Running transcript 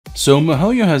So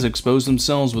MiHoYo has exposed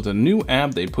themselves with a new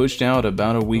app they pushed out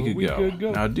about a week ago.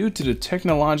 Now, due to the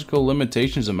technological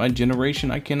limitations of my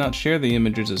generation, I cannot share the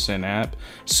images of said app,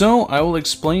 so I will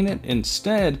explain it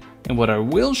instead, and what I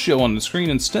will show on the screen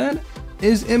instead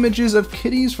is images of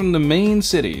kitties from the main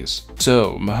cities.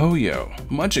 So, MiHoYo,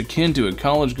 much akin to a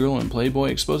college girl in Playboy,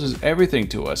 exposes everything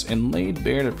to us and laid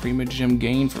bare the Primogem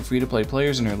gain for free-to-play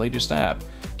players in her latest app.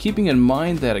 Keeping in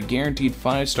mind that a guaranteed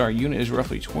 5-star unit is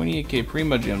roughly 28k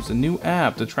Primogems, the new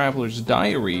app, The Traveler's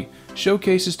Diary,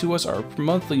 showcases to us our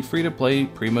monthly free-to-play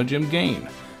Primogem gain.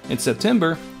 In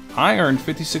September, I earned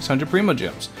 5,600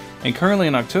 Primogems, and currently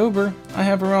in October, I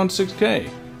have around 6k.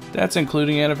 That's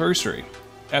including anniversary.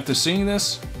 After seeing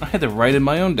this, I had to write in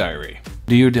my own diary.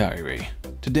 Dear Diary,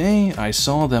 today I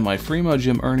saw that my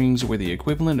Primogem earnings were the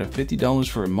equivalent of $50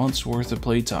 for a month's worth of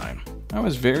playtime. I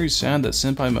was very sad that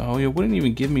Senpai MiHoYo wouldn't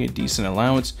even give me a decent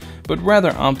allowance, but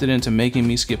rather opted into making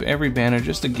me skip every banner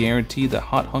just to guarantee the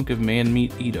hot hunk of man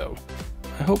meat Ito.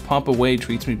 I hope Papa Way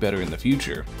treats me better in the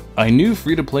future. I knew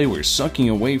free-to-play were sucking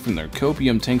away from their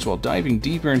copium tanks while diving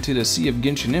deeper into the sea of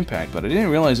Genshin Impact, but I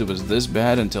didn't realize it was this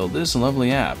bad until this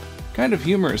lovely app. Kind of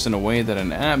humorous in a way that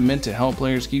an app meant to help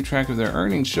players keep track of their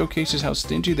earnings showcases how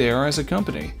stingy they are as a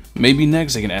company. Maybe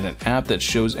next I can add an app that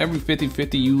shows every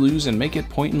 50-50 you lose and make it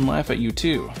point and laugh at you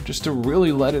too, just to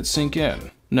really let it sink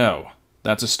in. No,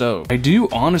 that's a stove. I do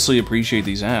honestly appreciate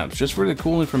these apps just for the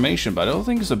cool information, but I don't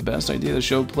think it's the best idea to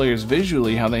show players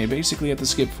visually how they basically have to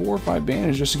skip 4 or 5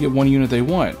 banners just to get one unit they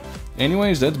want.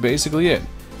 Anyways, that's basically it.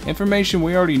 Information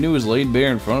we already knew is laid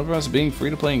bare in front of us. Being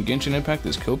free to play in Genshin Impact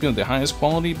is copium of the highest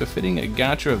quality, befitting a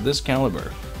gacha of this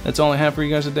caliber. That's all I have for you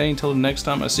guys today. Until the next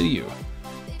time I see you.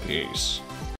 Peace.